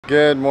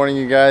Good morning,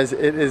 you guys.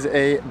 It is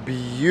a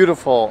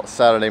beautiful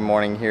Saturday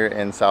morning here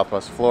in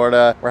Southwest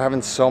Florida. We're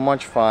having so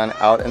much fun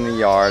out in the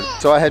yard.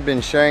 So I had been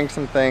sharing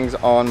some things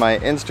on my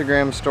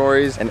Instagram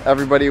stories and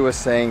everybody was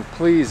saying,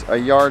 please, a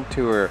yard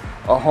tour,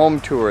 a home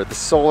tour, the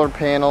solar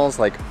panels,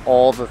 like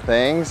all the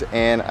things.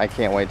 And I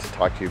can't wait to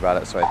talk to you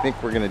about it. So I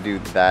think we're gonna do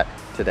that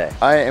today.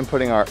 I am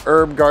putting our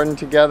herb garden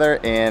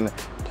together and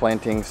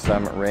planting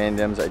some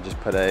randoms. I just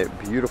put a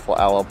beautiful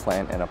aloe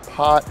plant in a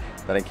pot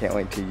that I can't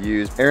wait to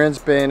use. Erin's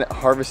been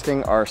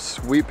harvesting our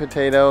sweet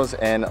potatoes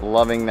and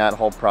loving that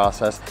whole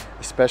process,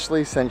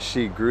 especially since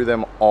she grew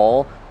them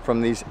all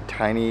from these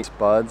tiny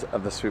spuds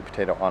of the sweet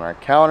potato on our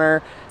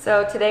counter.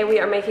 So today we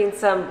are making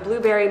some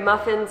blueberry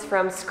muffins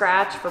from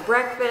scratch for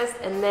breakfast,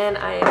 and then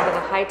I am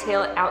gonna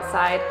hightail it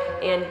outside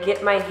and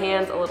get my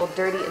hands a little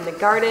dirty in the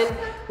garden.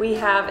 We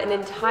have an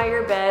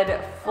entire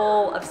bed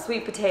full of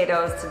sweet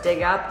potatoes to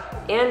dig up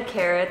and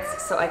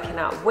carrots, so I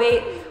cannot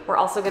wait. We're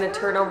also gonna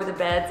turn over the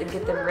beds and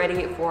get them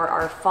ready for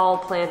our fall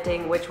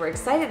planting, which we're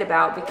excited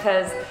about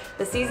because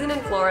the season in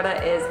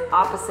Florida is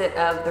opposite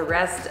of the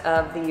rest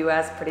of the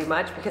US pretty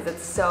much because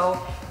it's so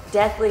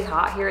deathly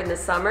hot here in the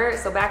summer.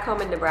 So back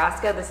home in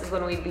Nebraska, this is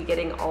when we'd be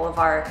getting all of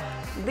our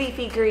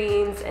leafy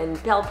greens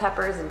and bell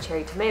peppers and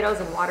cherry tomatoes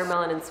and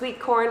watermelon and sweet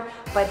corn.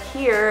 But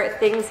here,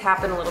 things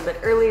happen a little bit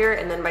earlier,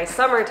 and then by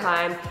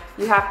summertime,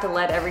 you have to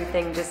let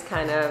everything just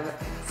kind of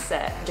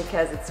set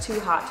because it's too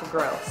hot to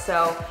grow.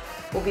 So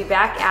we'll be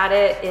back at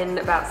it in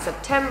about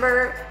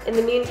September. In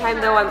the meantime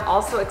though, I'm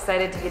also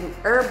excited to get an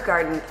herb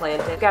garden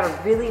planted. We've got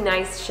a really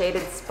nice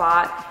shaded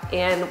spot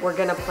and we're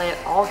gonna plant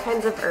all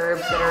kinds of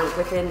herbs that are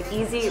within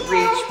easy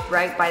reach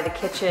right by the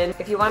kitchen.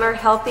 If you want our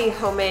healthy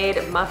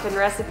homemade muffin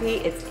recipe,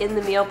 it's in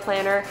the meal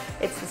planner.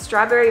 It's the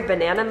strawberry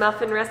banana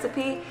muffin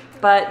recipe,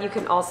 but you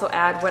can also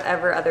add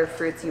whatever other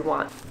fruits you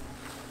want.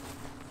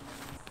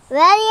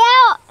 Ready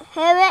out,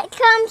 here it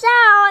comes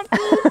out,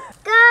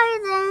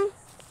 garden.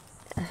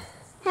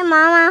 Hey,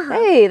 Mama.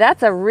 Hey,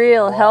 that's a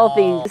real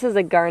healthy, this is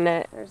a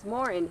garnet. There's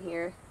more in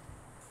here.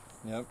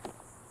 Yep.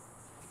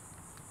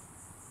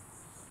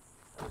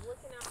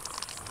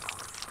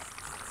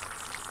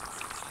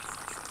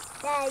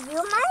 Dad, you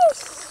my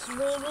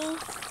sweetie?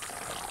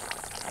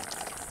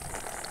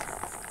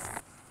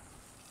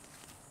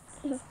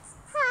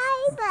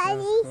 Hi,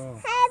 buddy.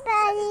 Cool. Hi,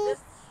 buddy.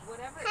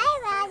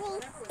 Hi,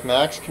 buddy.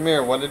 Max, come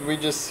here. What did we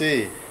just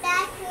see?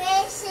 That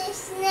crazy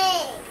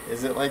snake.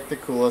 Is it like the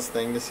coolest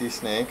thing to see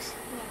snakes?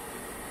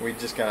 We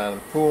just got out of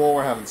the pool,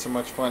 we're having so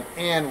much fun,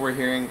 and we're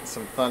hearing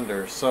some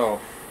thunder. So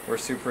we're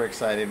super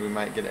excited. We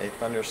might get a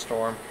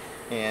thunderstorm,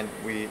 and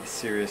we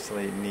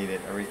seriously need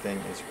it. Everything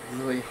is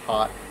really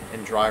hot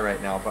and dry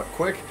right now. But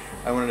quick,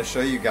 I wanted to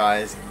show you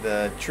guys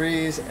the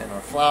trees and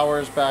our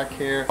flowers back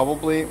here.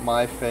 Probably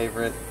my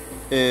favorite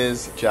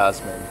is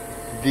jasmine.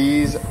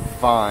 These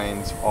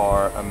vines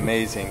are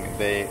amazing.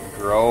 They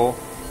grow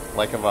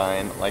like a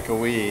vine, like a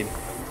weed.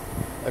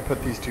 I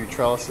put these two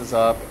trellises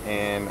up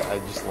and I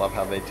just love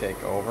how they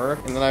take over.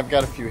 And then I've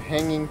got a few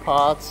hanging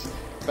pots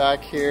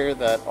back here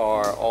that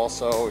are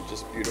also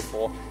just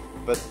beautiful.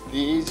 But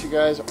these, you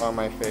guys, are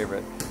my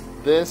favorite.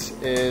 This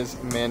is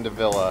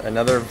mandevilla,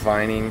 another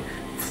vining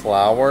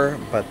flower,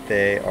 but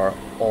they are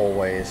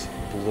always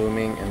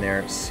blooming and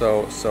they're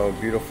so, so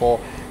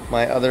beautiful.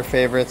 My other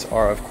favorites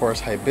are, of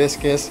course,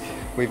 hibiscus.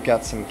 We've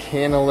got some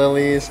canna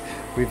lilies.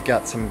 We've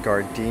got some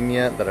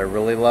gardenia that I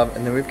really love.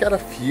 And then we've got a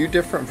few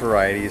different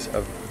varieties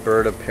of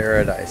bird of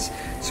paradise.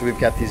 So we've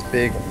got these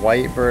big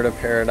white bird of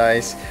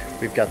paradise.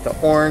 We've got the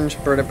orange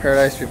bird of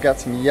paradise. We've got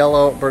some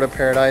yellow bird of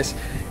paradise.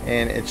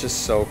 And it's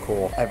just so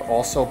cool. I've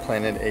also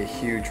planted a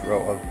huge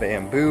row of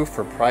bamboo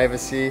for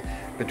privacy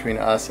between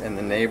us and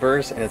the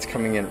neighbors. And it's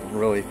coming in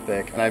really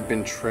thick. And I've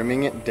been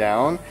trimming it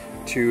down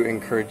to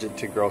encourage it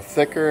to grow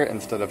thicker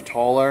instead of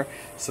taller.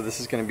 So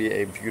this is going to be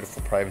a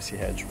beautiful privacy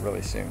hedge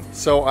really soon.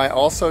 So I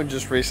also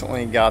just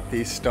recently got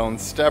these stone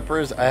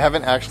steppers. I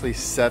haven't actually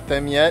set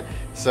them yet,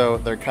 so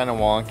they're kind of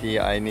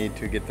wonky. I need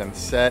to get them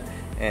set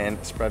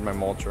and spread my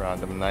mulch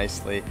around them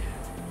nicely.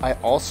 I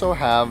also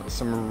have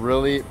some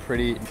really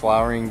pretty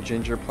flowering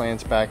ginger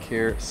plants back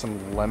here, some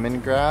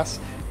lemongrass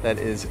that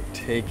is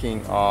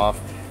taking off.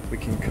 We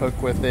can cook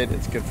with it.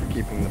 It's good for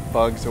keeping the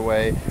bugs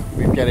away.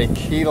 We've got a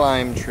key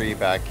lime tree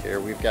back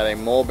here. We've got a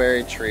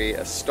mulberry tree,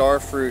 a star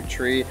fruit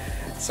tree,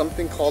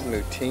 something called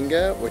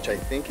mutinga, which I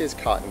think is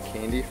cotton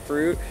candy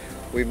fruit.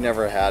 We've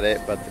never had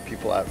it, but the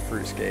people at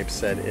Fruitscape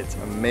said it's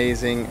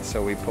amazing,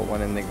 so we put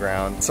one in the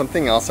ground.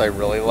 Something else I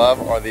really love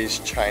are these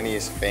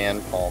Chinese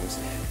fan palms.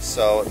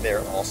 So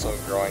they're also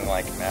growing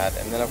like mad.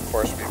 And then of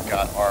course we've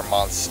got our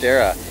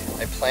monstera.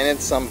 I planted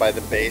some by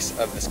the base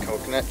of this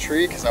coconut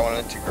tree because I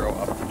wanted it to grow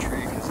up the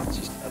tree because it's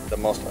just the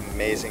most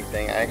amazing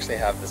thing. I actually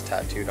have this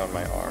tattooed on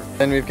my arm.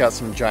 Then we've got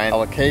some giant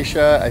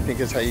alocasia, I think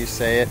is how you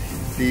say it.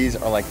 These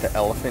are like the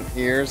elephant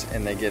ears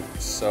and they get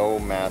so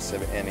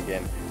massive, and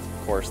again,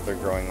 of course they're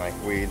growing like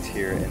weeds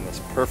here in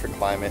this perfect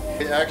climate.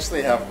 We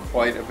actually have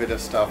quite a bit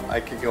of stuff. I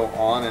could go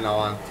on and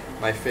on.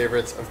 My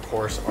favorites, of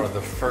course, are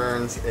the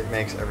ferns. It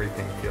makes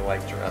everything feel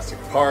like Jurassic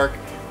Park,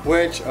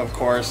 which, of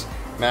course,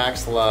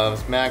 Max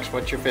loves. Max,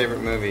 what's your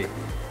favorite movie?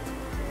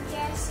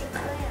 Jurassic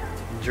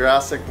World.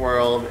 Jurassic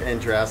World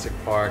and Jurassic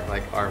Park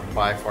are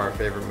by far our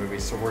favorite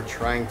movies. So we're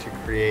trying to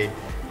create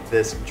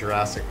this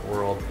Jurassic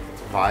World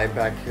vibe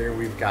back here.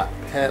 We've got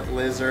pet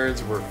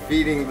lizards. We're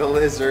feeding the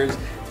lizards,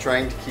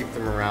 trying to keep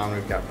them around.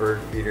 We've got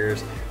bird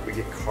feeders. We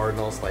get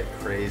cardinals like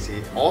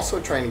crazy. Also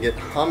trying to get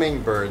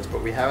hummingbirds,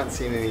 but we haven't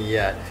seen any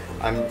yet.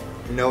 I'm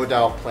no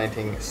doubt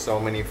planting so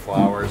many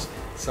flowers.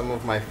 Some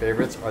of my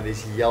favorites are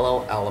these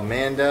yellow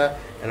alamanda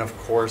and of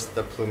course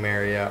the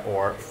plumeria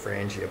or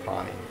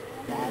frangipani.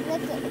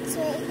 Look, it's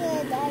right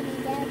here, Daddy.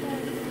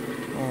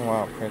 Oh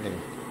wow, pretty.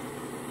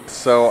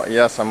 So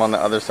yes, I'm on the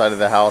other side of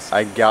the house.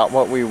 I got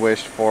what we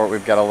wished for.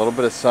 We've got a little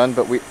bit of sun,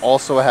 but we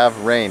also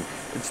have rain.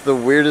 It's the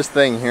weirdest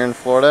thing here in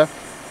Florida.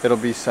 It'll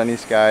be sunny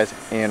skies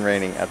and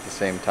raining at the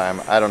same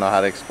time. I don't know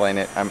how to explain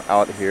it. I'm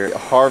out here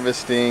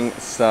harvesting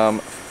some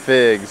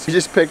figs. We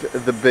just picked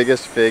the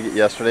biggest fig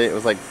yesterday. It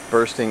was like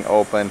bursting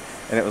open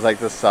and it was like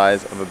the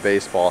size of a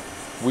baseball.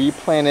 We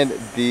planted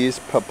these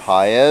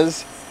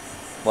papayas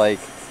like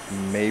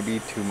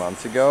maybe 2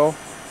 months ago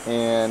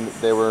and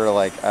they were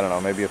like, I don't know,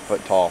 maybe a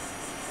foot tall.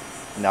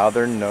 Now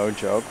they're no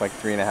joke, like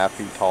 3.5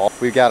 feet tall.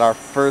 We got our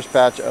first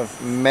batch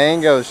of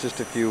mangoes just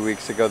a few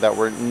weeks ago that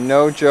were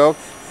no joke,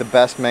 the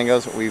best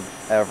mangoes we've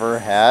ever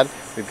had.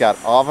 We've got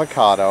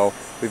avocado,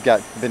 we've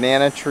got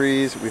banana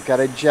trees, we've got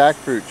a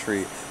jackfruit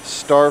tree,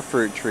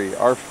 starfruit tree,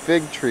 our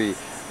fig tree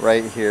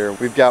right here.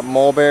 We've got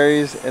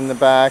mulberries in the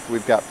back,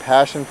 we've got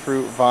passion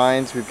fruit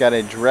vines, we've got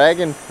a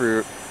dragon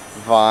fruit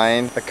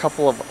vine, a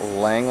couple of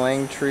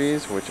lang-lang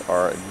trees, which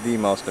are the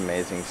most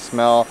amazing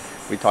smell.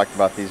 We talked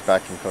about these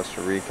back in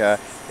Costa Rica.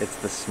 It's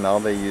the smell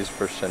they use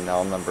for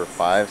Chanel No.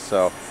 5.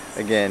 So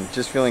again,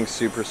 just feeling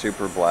super,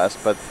 super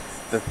blessed. But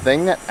the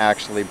thing that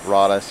actually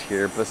brought us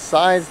here,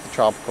 besides the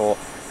tropical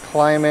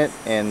climate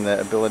and the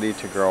ability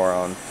to grow our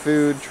own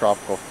food,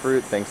 tropical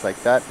fruit, things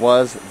like that,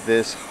 was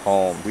this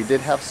home. We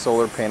did have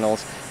solar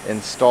panels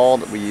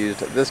installed. We used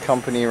this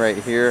company right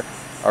here.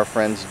 Our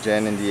friends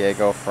Jen and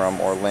Diego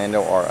from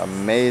Orlando are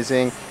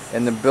amazing.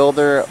 And the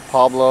builder,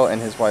 Pablo, and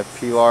his wife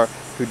Pilar,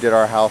 who did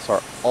our house,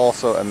 are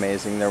also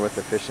amazing. They're with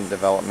Efficient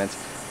Developments.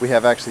 We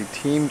have actually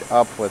teamed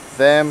up with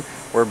them.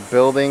 We're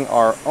building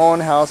our own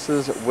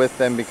houses with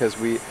them because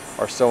we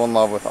are so in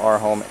love with our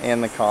home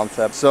and the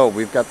concept. So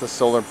we've got the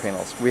solar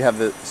panels. We have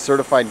the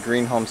certified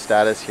green home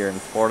status here in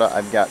Florida.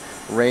 I've got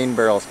rain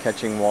barrels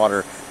catching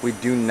water. We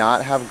do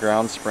not have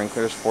ground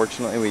sprinklers.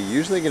 Fortunately, we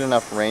usually get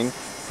enough rain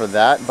for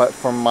that. But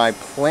for my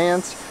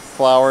plants,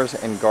 flowers,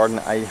 and garden,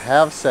 I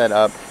have set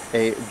up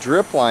a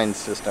drip line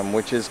system,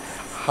 which is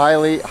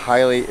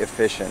highly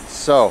efficient.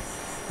 So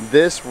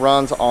this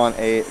runs on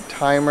a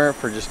timer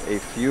for just a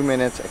few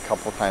minutes a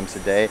couple times a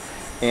day,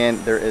 and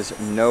there is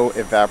no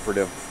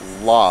evaporative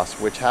loss,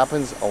 which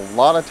happens a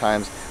lot of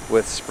times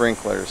with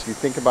sprinklers. You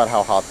think about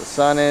how hot the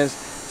sun is,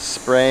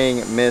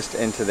 spraying mist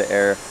into the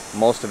air,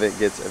 most of it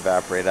gets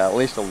evaporated. At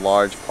least a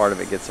large part of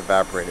it gets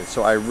evaporated.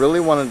 So I really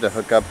wanted to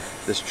hook up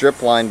this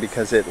drip line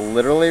because it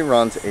literally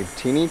runs a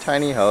teeny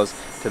tiny hose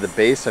to the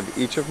base of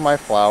each of my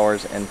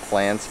flowers and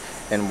plants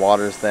and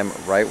waters them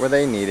right where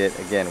they need it,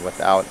 again,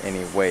 without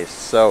any waste.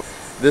 So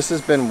this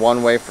has been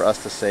one way for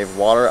us to save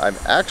water.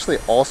 I've actually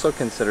also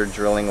considered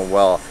drilling a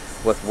well.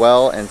 With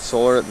well and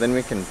solar, then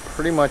we can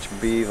pretty much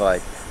be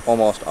like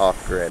almost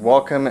off grid.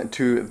 Welcome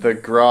to the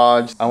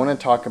garage. I want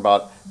to talk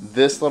about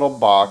this little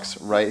box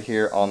right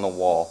here on the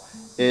wall.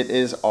 It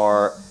is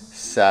our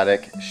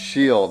static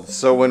shield.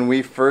 So when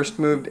we first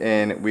moved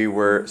in, we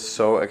were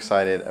so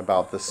excited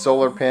about the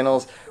solar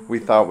panels. We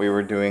thought we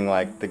were doing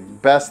like the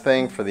best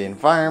thing for the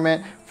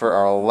environment, for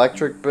our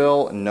electric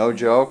bill. No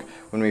joke.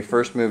 When we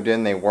first moved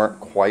in, they weren't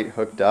quite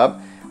hooked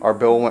up. Our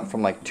bill went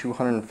from like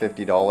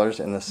 $250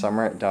 in the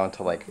summer down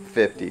to like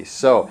 $50.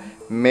 So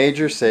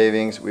major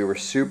savings. We were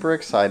super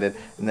excited.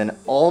 And then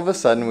all of a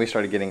sudden we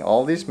started getting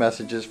all these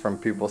messages from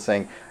people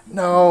saying,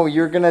 no,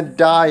 you're gonna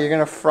die. You're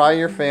gonna fry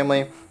your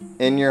family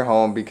in your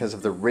home because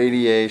of the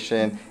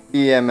radiation,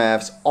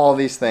 EMFs, all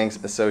these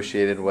things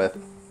associated with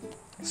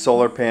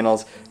solar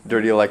panels,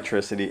 dirty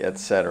electricity,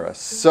 etc.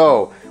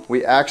 So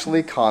we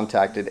actually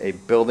contacted a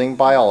building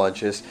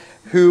biologist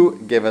who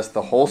gave us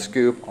the whole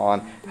scoop on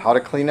how to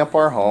clean up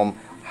our home,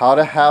 how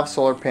to have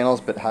solar panels,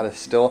 but how to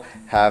still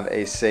have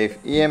a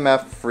safe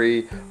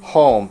EMF-free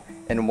home.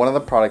 And one of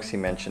the products he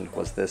mentioned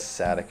was this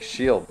static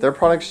shield. Their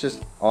products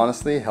just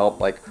honestly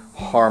help like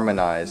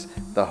harmonize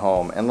the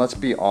home. And let's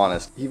be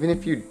honest, even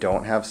if you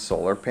don't have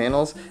solar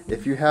panels,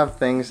 if you have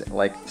things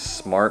like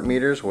smart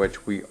meters,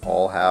 which we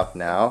all have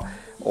now,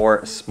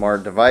 or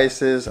smart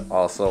devices,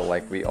 also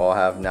like we all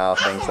have now,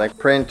 things like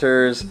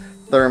printers,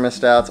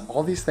 thermostats,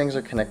 all these things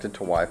are connected to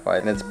Wi-Fi,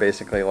 and it's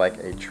basically like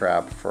a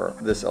trap for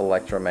this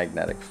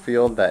electromagnetic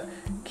field that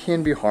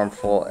can be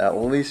harmful, at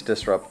least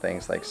disrupt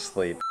things like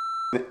sleep.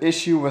 The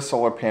issue with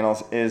solar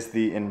panels is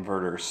the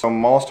inverter. So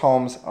most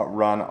homes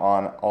run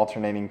on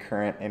alternating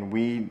current, and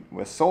we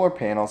with solar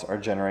panels are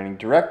generating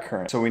direct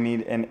current. So we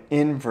need an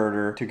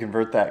inverter to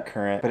convert that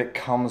current, but it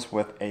comes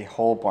with a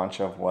whole bunch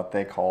of what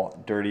they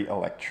call dirty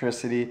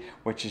electricity,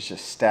 which is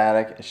just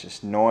static, it's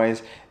just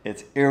noise,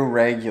 it's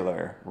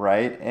irregular,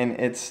 right? And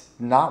it's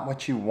not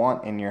what you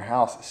want in your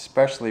house,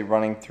 especially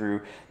running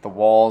through the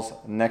walls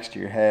next to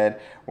your head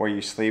where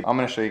you sleep. I'm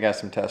gonna show you guys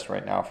some tests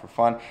right now for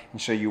fun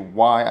and show you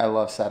why I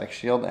love Static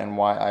Shield and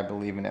why I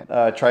believe in it.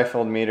 A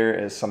tri-field meter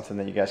is something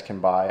that you guys can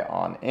buy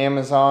on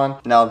Amazon.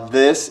 Now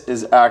this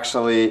is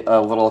actually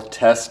a little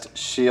test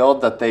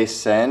shield that they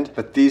send,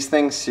 but these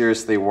things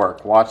seriously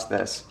work. Watch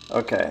this.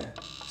 Okay,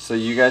 so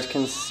you guys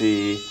can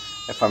see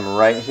if I'm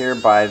right here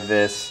by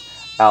this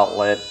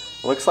outlet,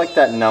 looks like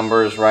that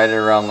number is right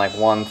around like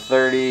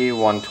 130,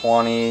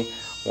 120,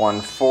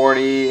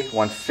 140,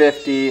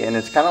 150, and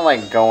it's kind of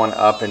like going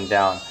up and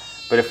down.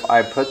 But if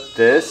I put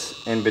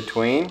this in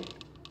between,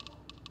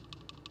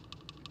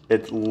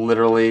 it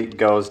literally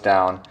goes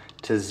down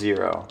to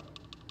 0.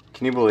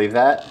 Can you believe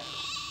that?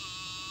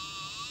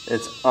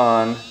 It's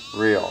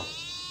unreal.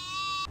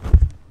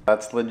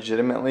 That's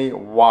legitimately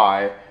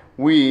why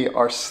we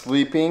are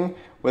sleeping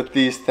with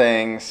these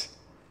things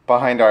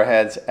behind our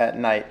heads at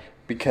night,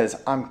 because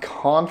I'm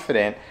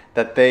confident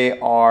that they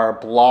are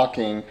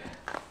blocking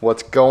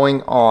what's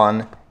going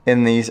on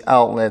in these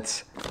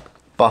outlets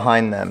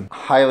behind them.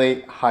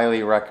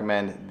 Highly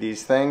recommend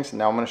these things.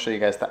 Now I'm going to show you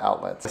guys the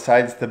outlets.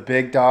 Besides the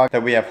big dog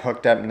that we have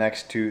hooked up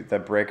next to the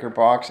breaker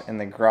box in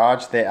the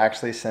garage, they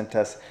actually sent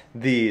us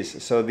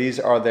these. So these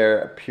are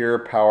their pure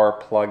power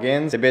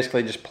plug-ins. They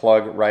basically just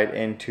plug right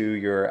into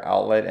your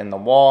outlet in the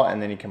wall,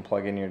 and then you can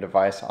plug in your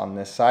device on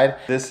this side.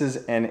 This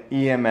is an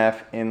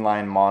EMF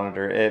inline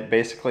monitor. It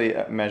basically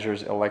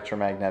measures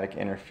electromagnetic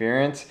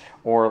interference,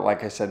 or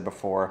like I said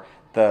before,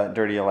 the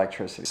dirty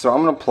electricity. So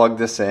I'm going to plug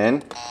this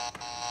in,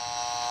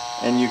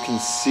 and you can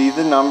see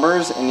the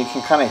numbers and you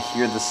can kind of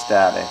hear the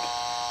static.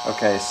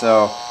 Okay,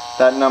 so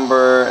that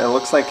number, it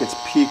looks like it's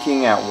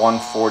peaking at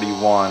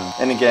 141.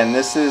 And again,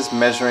 this is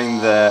measuring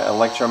the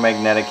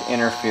electromagnetic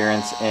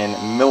interference in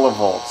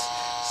millivolts.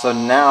 So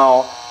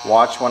now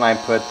watch when I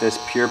put this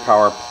pure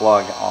power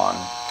plug on.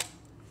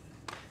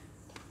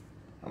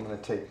 I'm going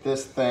to take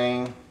this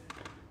thing,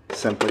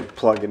 simply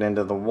plug it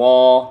into the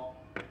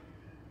wall,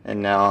 and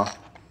now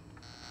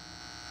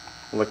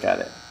look at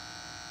it.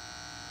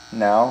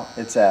 Now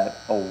it's at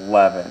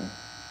 11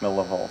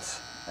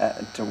 millivolts,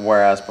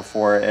 whereas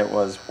before it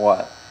was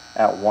what,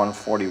 at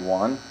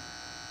 141.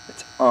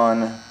 It's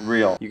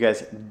unreal. You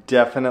guys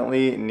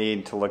definitely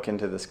need to look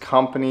into this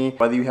company,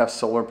 whether you have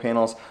solar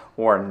panels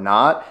or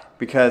not,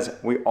 because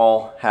we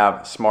all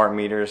have smart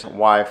meters,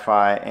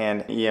 Wi-Fi,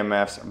 and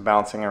EMFs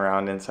bouncing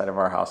around inside of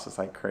our houses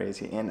like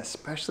crazy. And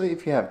especially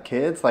if you have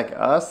kids like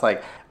us,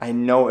 like I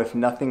know if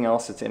nothing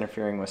else, it's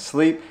interfering with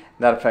sleep.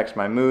 That affects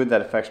my mood,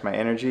 that affects my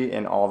energy,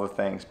 and all the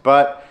things.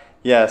 But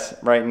yes,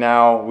 right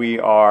now we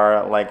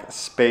are like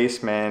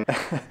spacemen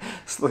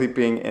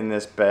sleeping in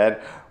this bed.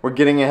 We're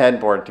getting a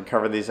headboard to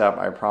cover these up,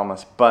 I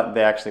promise, but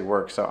they actually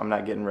work, so I'm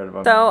not getting rid of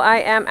them. So I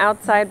am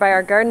outside by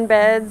our garden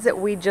beds.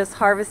 We just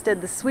harvested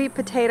the sweet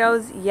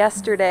potatoes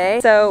yesterday.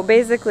 So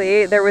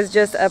basically there was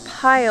just a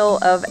pile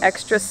of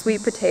extra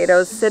sweet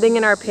potatoes sitting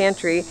in our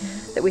pantry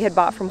that we had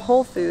bought from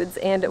Whole Foods,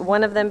 and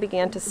one of them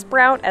began to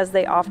sprout, as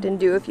they often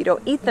do if you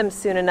don't eat them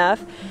soon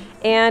enough.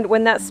 And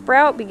when that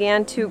sprout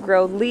began to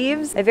grow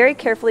leaves, I very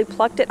carefully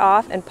plucked it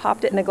off and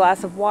popped it in a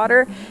glass of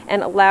water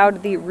and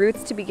allowed the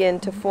roots to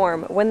begin to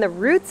form. When the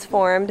roots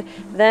formed,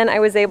 then I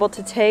was able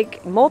to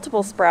take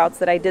multiple sprouts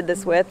that I did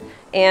this with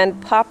and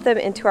pop them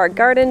into our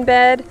garden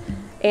bed,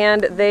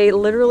 and they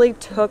literally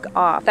took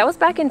off. That was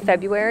back in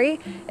February.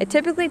 It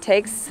typically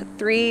takes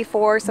 3,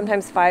 4,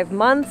 sometimes 5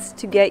 months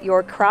to get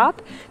your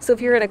crop. So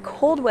if you're in a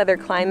cold weather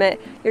climate,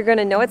 you're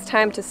gonna know it's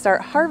time to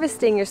start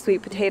harvesting your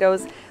sweet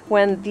potatoes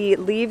when the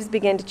leaves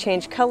begin to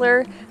change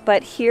color.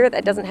 But here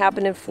that doesn't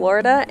happen in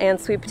Florida, and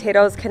sweet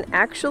potatoes can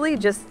actually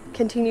just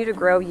continue to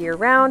grow year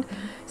round.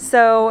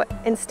 So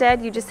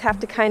instead you just have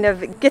to kind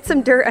of get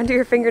some dirt under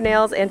your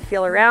fingernails and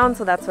feel around.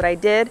 So that's what I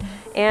did,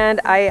 and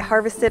I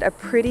harvested a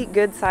pretty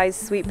good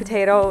sized sweet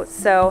potato.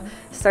 So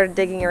started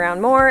digging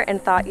around more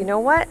and thought, you know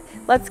what,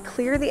 let's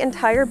clear the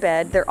entire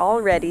bed. They're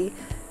all ready.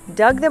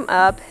 Dug them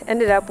up,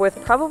 ended up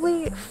with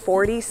probably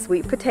 40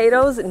 sweet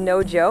potatoes,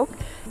 no joke.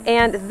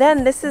 And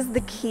then this is the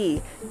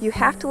key. You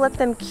have to let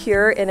them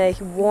cure in a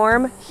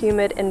warm,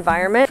 humid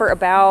environment for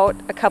about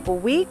a couple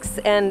weeks,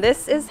 and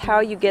this is how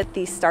you get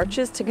these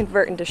starches to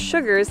convert into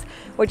sugars,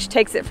 which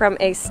takes it from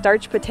a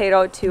starch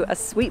potato to a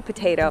sweet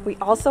potato. We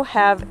also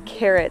have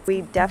carrots. We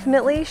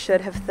definitely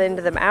should have thinned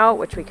them out,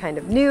 which we kind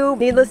of knew.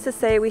 Needless to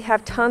say, we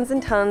have tons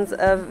and tons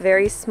of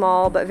very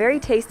small but very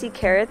tasty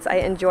carrots. I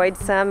enjoyed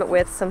some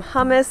with some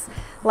hummus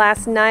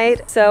last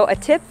night. So a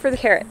tip for the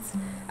carrots.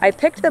 I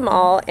picked them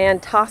all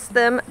and tossed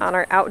them on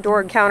our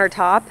outdoor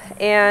countertop,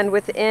 and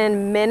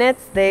within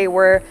minutes they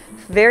were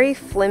very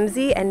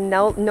flimsy and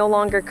no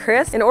longer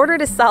crisp. In order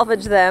to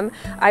salvage them,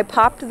 I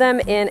popped them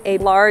in a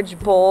large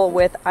bowl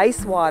with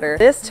ice water.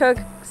 This took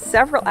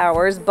several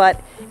hours,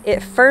 but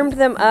it firmed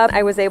them up.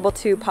 I was able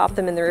to pop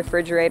them in the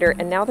refrigerator,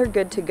 and now they're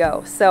good to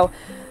go. So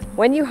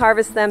when you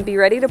harvest them, be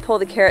ready to pull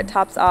the carrot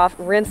tops off,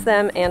 rinse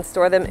them, and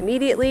store them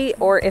immediately,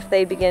 or if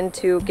they begin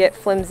to get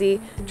flimsy,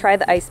 try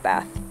the ice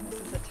bath. This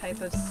is a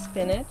type of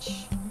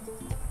spinach.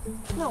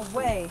 No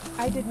way,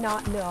 I did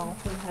not know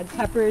we had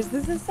peppers.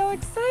 This is so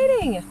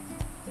exciting.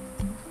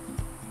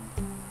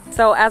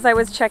 So as I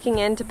was checking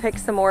in to pick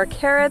some more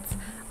carrots,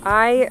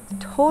 I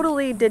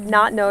totally did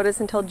not notice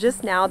until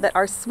just now that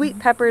our sweet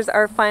peppers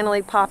are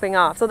finally popping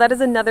off. So that is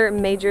another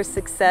major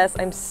success.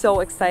 I'm so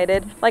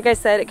excited. Like I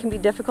said, it can be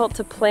difficult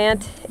to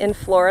plant in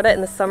Florida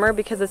in the summer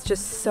because it's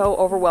just so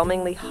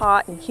overwhelmingly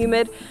hot and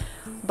humid.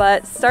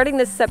 But starting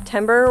this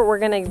September, we're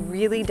gonna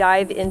really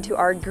dive into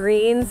our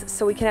greens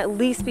so we can at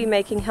least be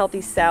making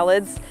healthy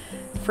salads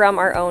from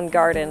our own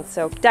garden.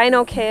 So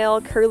dino kale,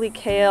 curly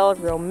kale,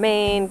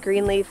 romaine,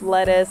 green leaf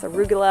lettuce,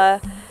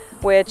 arugula,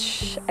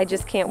 which I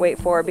just can't wait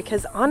for,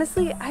 because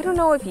honestly, I don't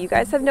know if you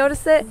guys have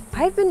noticed it.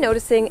 I've been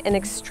noticing an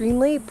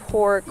extremely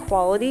poor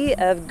quality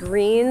of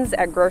greens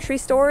at grocery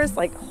stores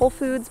like Whole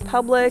Foods,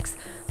 Publix,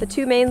 the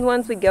two main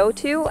ones we go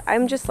to.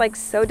 I'm just like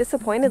so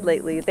disappointed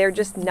lately. They're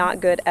just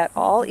not good at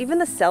all. Even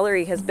the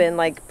celery has been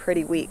like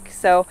pretty weak.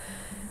 So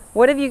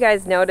what have you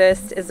guys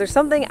noticed? Is there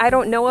something I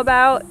don't know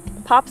about?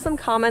 Pop some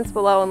comments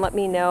below and let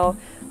me know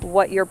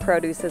what your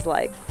produce is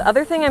like. The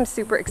other thing I'm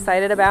super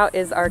excited about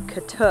is our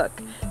katuk.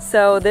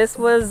 So this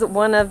was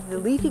one of the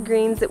leafy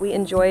greens that we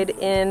enjoyed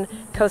in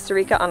Costa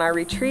Rica on our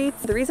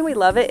retreats. The reason we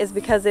love it is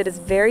because it is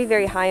very,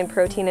 very high in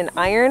protein and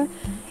iron.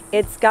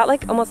 It's got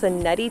like almost a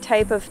nutty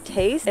type of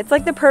taste. It's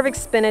like the perfect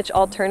spinach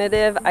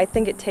alternative. I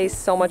think it tastes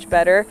so much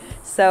better.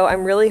 So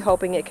I'm really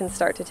hoping it can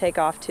start to take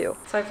off too.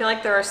 So I feel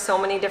like there are so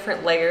many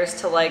different layers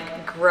to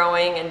like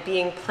growing and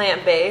being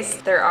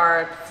plant-based. There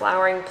are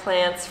flowering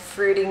plants,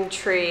 fruiting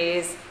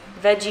trees,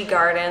 veggie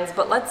gardens,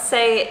 but let's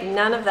say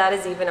none of that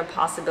is even a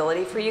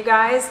possibility for you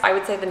guys. I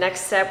would say the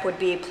next step would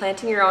be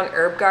planting your own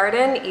herb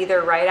garden,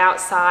 either right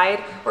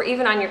outside or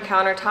even on your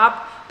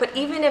countertop. But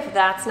even if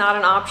that's not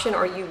an option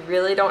or you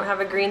really don't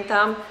have a green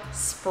thumb,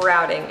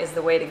 sprouting is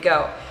the way to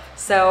go.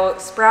 So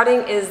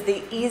sprouting is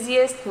the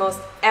easiest, most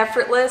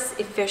effortless,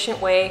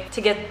 efficient way to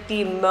get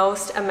the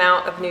most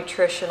amount of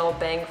nutritional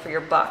bang for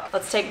your buck.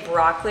 Let's take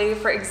broccoli,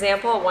 for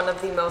example, one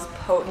of the most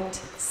potent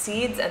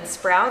seeds and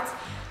sprouts.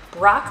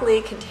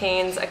 Broccoli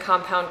contains a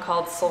compound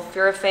called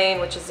sulforaphane,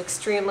 which is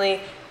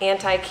extremely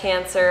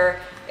anti-cancer.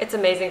 It's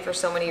amazing for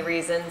so many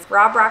reasons.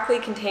 Raw broccoli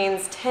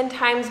contains 10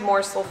 times more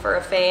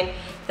sulforaphane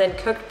than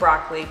cooked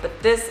broccoli,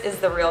 but this is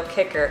the real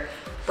kicker.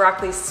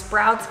 Broccoli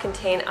sprouts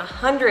contain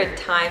 100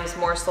 times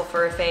more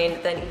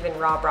sulforaphane than even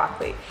raw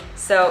broccoli.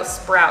 So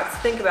sprouts,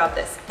 think about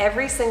this.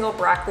 Every single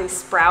broccoli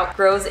sprout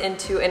grows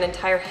into an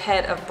entire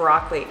head of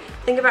broccoli.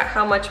 Think about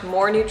how much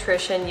more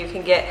nutrition you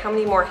can get, how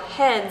many more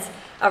heads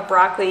of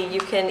broccoli you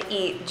can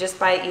eat just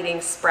by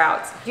eating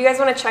sprouts. If you guys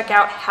want to check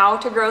out how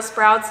to grow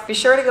sprouts, be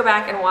sure to go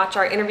back and watch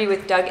our interview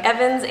with Doug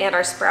Evans and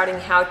our sprouting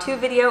how-to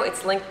video.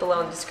 It's linked below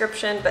in the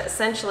description, but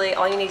essentially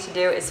all you need to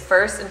do is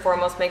first and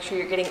foremost make sure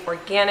you're getting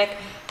organic,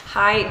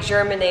 high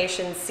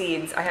germination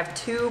seeds. I have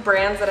two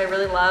brands that I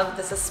really love.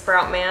 This is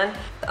Sprout Man.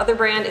 The other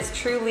brand is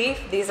True Leaf.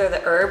 These are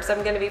the herbs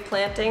I'm going to be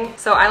planting.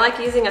 So I like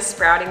using a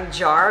sprouting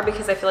jar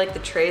because I feel like the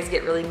trays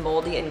get really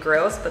moldy and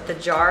gross, but the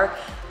jar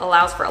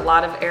allows for a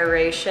lot of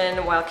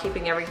aeration while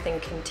keeping everything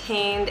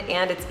contained,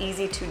 and it's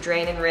easy to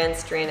drain and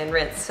rinse, drain and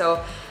rinse.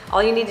 So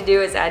all you need to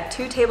do is add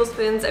 2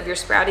 tablespoons of your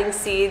sprouting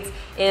seeds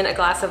in a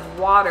glass of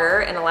water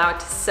and allow it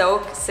to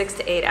soak 6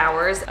 to 8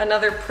 hours.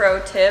 Another pro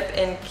tip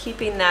in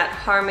keeping that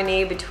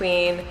harmony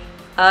between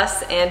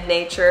us and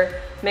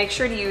nature, make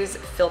sure to use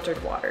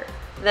filtered water.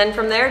 Then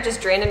from there,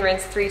 just drain and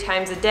rinse 3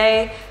 times a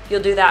day.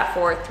 You'll do that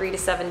for 3 to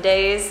 7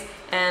 days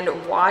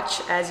and watch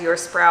as your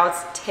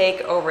sprouts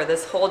take over.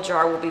 This whole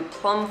jar will be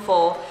plumb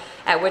full,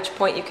 at which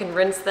point you can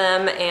rinse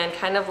them and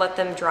kind of let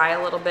them dry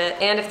a little bit.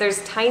 And if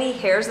there's tiny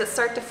hairs that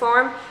start to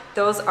form,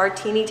 those are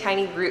teeny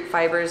tiny root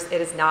fibers. It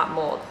is not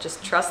mold.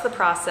 Just trust the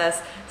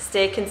process.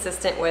 Stay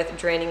consistent with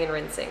draining and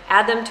rinsing.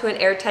 Add them to an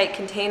airtight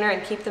container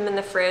and keep them in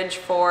the fridge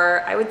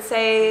for, I would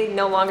say,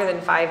 no longer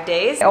than 5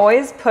 days. I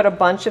always put a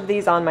bunch of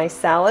these on my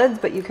salads,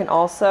 but you can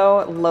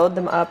also load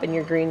them up in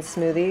your green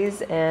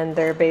smoothies and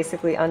they're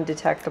basically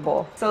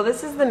undetectable. So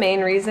this is the main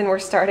reason we're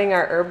starting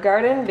our herb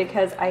garden,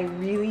 because I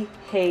really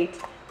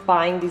hate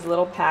buying these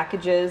little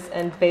packages,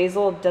 and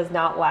basil does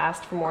not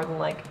last for more than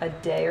like a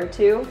day or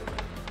two.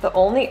 The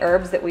only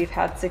herbs that we've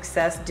had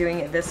success doing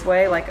it this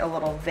way, like a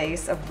little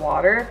vase of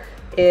water,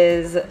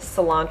 is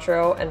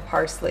cilantro and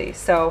parsley.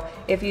 So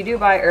if you do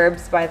buy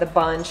herbs by the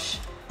bunch,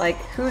 like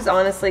who's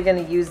honestly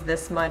gonna use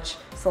this much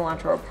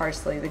cilantro or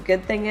parsley? The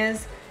good thing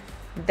is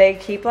they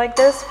keep like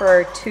this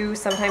for 2,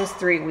 sometimes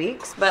 3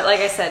 weeks. But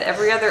like I said,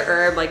 every other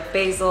herb like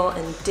basil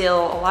and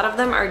dill, a lot of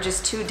them are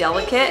just too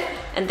delicate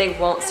and they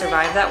won't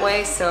survive that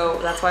way. So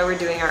that's why we're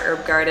doing our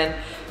herb garden.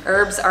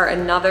 Herbs are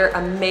another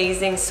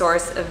amazing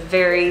source of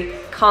very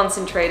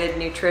concentrated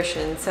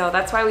nutrition. So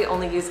that's why we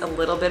only use a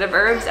little bit of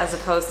herbs as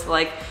opposed to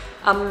like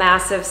a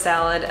massive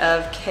salad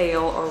of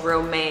kale or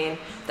romaine.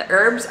 The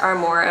herbs are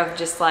more of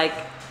just like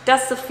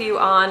dust a few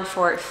on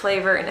for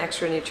flavor and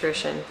extra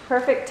nutrition.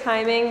 Perfect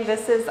timing.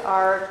 This is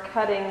our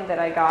cutting that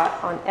I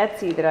got on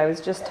Etsy that I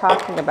was just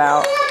talking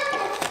about.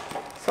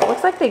 So it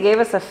looks like they gave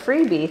us a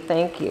freebie,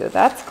 thank you.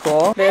 That's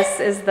cool. This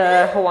is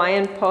the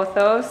Hawaiian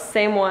pothos,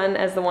 same one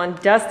as the one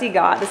Dusty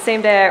got. The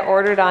same day I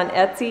ordered on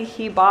Etsy,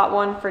 he bought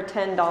one for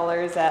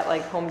 $10 at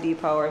like Home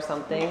Depot or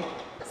something.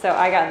 So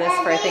I got this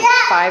for I think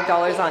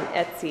 $5 on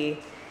Etsy.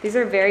 These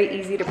are very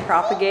easy to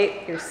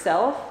propagate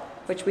yourself,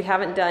 which we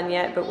haven't done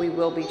yet, but we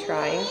will be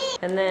trying.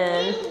 And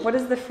then, what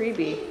is the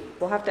freebie?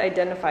 We'll have to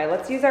identify.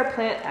 Let's use our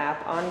plant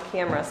app on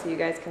camera so you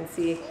guys can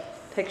see,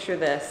 picture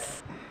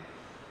this.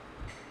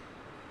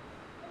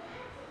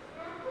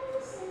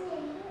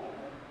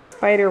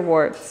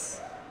 Spiderworts,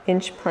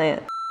 inch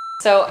plant.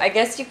 So I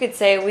guess you could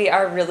say we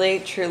are really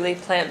truly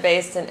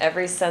plant-based in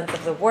every sense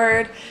of the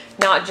word,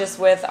 not just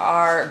with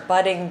our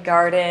budding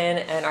garden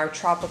and our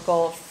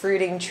tropical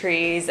fruiting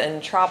trees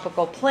and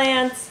tropical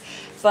plants,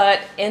 but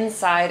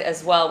inside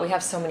as well. We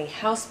have so many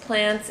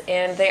houseplants,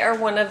 and they are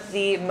one of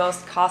the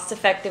most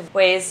cost-effective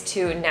ways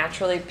to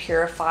naturally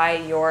purify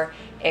your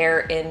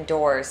air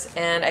indoors.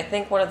 And I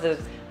think one of the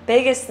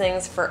biggest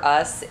things for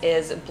us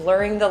is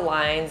blurring the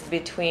lines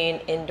between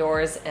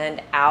indoors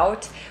and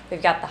out.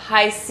 We've got the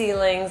high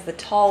ceilings, the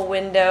tall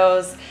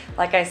windows,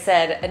 like I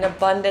said, an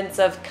abundance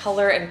of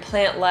color and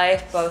plant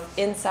life both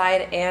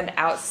inside and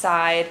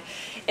outside.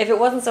 If it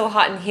wasn't so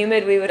hot and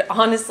humid, we would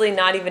honestly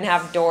not even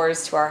have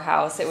doors to our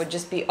house. It would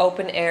just be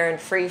open air and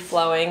free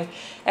flowing.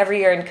 Every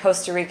year in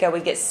Costa Rica,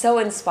 we get so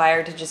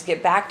inspired to just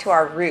get back to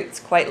our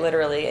roots, quite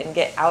literally, and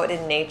get out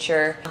in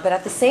nature. But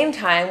at the same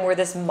time, we're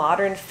this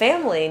modern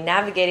family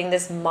navigating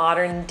this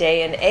modern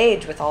day and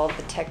age with all of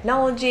the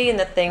technology and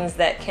the things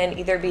that can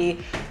either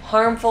be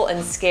harmful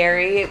and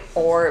scary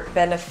or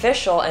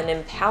beneficial and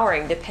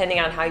empowering, depending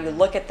on how you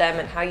look at them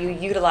and how you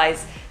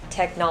utilize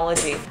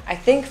technology. I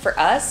think for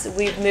us,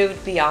 we've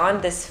moved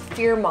beyond this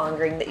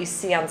fear-mongering that you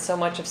see on so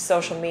much of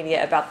social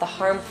media about the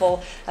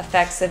harmful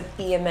effects of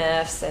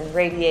EMFs and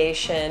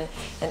radiation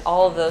and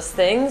all of those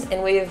things,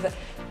 and we've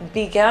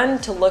begun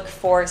to look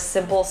for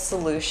simple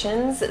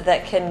solutions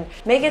that can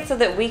make it so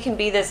that we can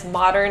be this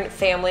modern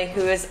family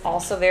who is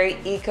also very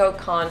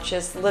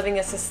eco-conscious, living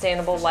a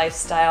sustainable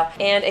lifestyle,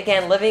 and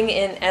again, living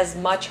in as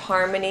much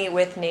harmony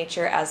with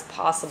nature as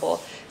possible.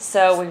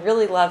 So we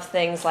really love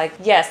things like,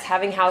 yes,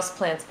 having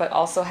houseplants, but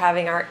also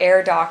having our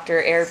air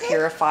doctor, air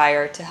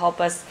purifier to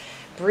help us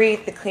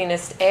breathe the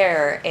cleanest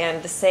air.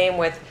 And the same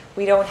with,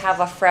 we don't have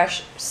a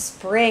fresh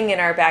spring in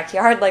our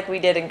backyard like we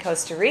did in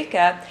Costa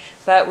Rica,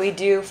 but we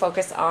do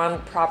focus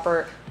on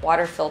proper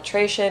water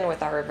filtration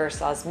with our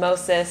reverse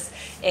osmosis,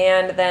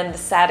 and then the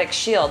static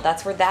shield.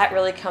 That's where that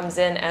really comes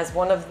in as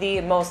one of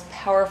the most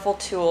powerful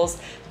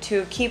tools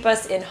to keep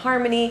us in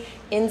harmony,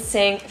 in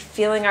sync,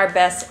 feeling our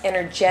best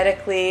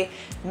energetically,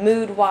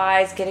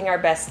 mood-wise, getting our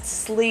best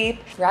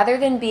sleep. Rather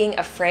than being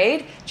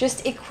afraid,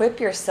 just equip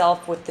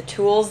yourself with the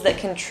tools that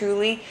can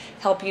truly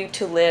help you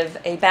to live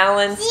a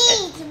balanced...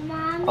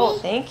 Oh,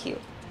 thank you.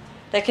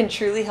 That can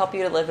truly help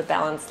you to live a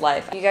balanced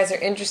life. If you guys are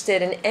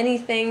interested in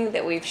anything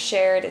that we've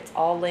shared, it's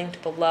all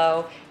linked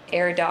below.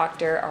 Air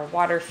Doctor, our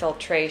water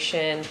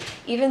filtration,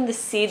 even the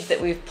seeds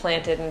that we've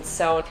planted and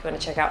sown. If you want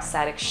to check out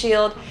Static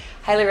Shield,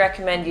 highly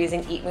recommend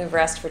using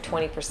EatMoveRest for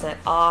 20%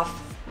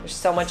 off. There's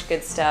so much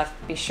good stuff.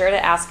 Be sure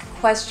to ask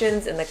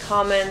questions in the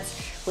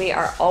comments. We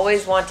are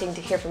always wanting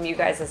to hear from you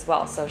guys as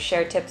well. So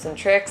share tips and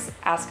tricks,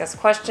 ask us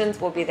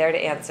questions, we'll be there to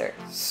answer.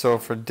 So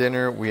for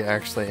dinner, we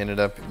actually ended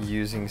up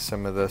using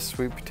some of the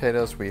sweet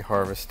potatoes we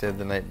harvested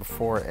the night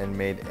before and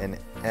made an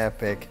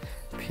epic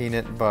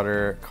peanut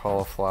butter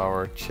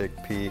cauliflower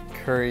chickpea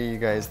curry. You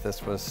guys,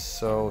 this was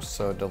so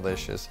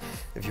delicious.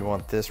 If you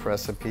want this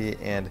recipe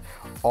and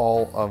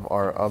all of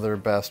our other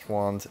best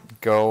ones,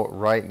 go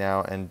right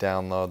now and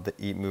download the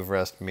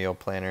EatMoveRest meal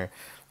planner.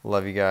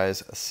 Love you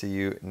guys. See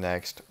you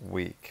next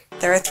week.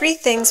 There are 3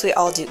 things we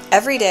all do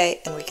every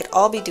day, and we could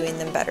all be doing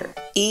them better.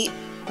 Eat,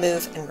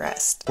 move, and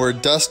rest. We're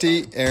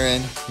Dusty,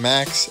 Erin,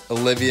 Max,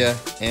 Olivia,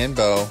 and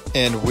Bo,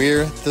 and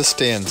we're the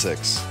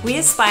Stanzics. We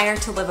aspire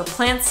to live a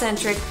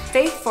plant-centric,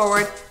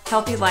 faith-forward,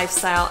 healthy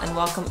lifestyle and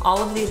welcome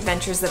all of the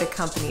adventures that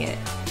accompany it.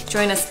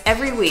 Join us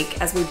every week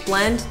as we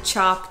blend,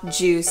 chop,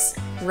 juice,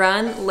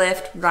 run,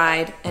 lift,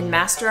 ride, and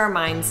master our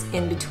minds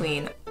in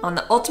between on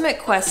the ultimate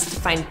quest to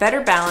find better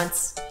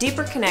balance,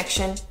 deeper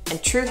connection,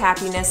 and true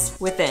happiness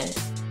within.